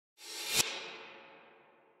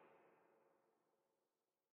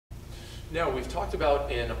Now, we've talked about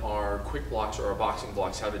in our quick blocks or our boxing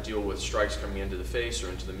blocks how to deal with strikes coming into the face or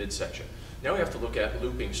into the midsection. Now we have to look at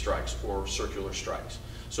looping strikes or circular strikes.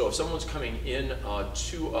 So if someone's coming in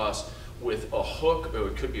to us with a hook, or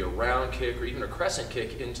it could be a round kick or even a crescent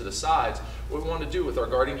kick into the sides, what we want to do with our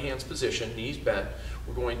guarding hands position, knees bent,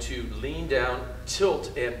 we're going to lean down,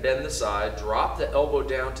 tilt and bend the side, drop the elbow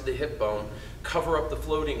down to the hip bone, cover up the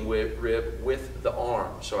floating rib with the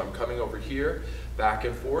arm. So I'm coming over here, back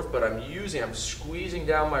and forth, but I'm squeezing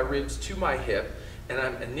down my ribs to my hip, and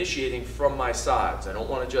I'm initiating from my sides. I don't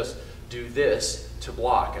want to just do this to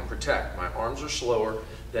block and protect. My arms are slower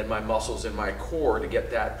than my muscles in my core to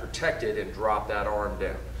get that protected and drop that arm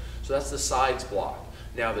down. So that's the sides block.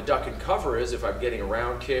 Now the duck and cover is if I'm getting a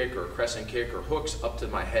round kick or a crescent kick or hooks up to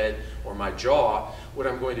my head or my jaw, what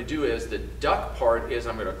I'm going to do is the duck part is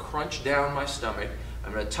I'm going to crunch down my stomach,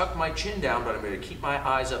 I'm going to tuck my chin down, but I'm going to keep my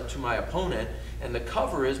eyes up to my opponent, and the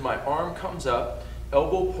cover is my arm comes up,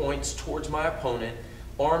 elbow points towards my opponent,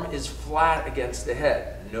 arm is flat against the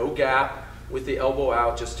head, no gap with the elbow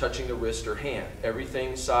out, just touching the wrist or hand,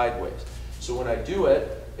 everything sideways. So when I do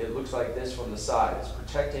it, it looks like this from the side. It's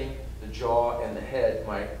protecting the jaw and the head.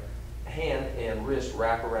 My hand and wrist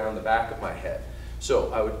wrap around the back of my head.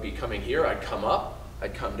 So I would be coming here, I'd come up,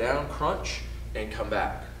 I'd come down, crunch, and come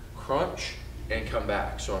back. Crunch, and come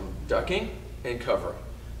back. So I'm ducking and covering,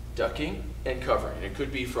 ducking and covering. And it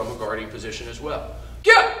could be from a guarding position as well.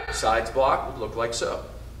 Yeah! Sides block would look like so.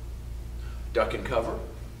 Duck and cover.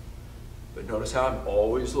 But notice how I'm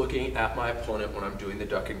always looking at my opponent when I'm doing the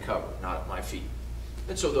duck and cover, not at my feet.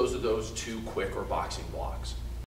 And so those are those two quick or boxing blocks.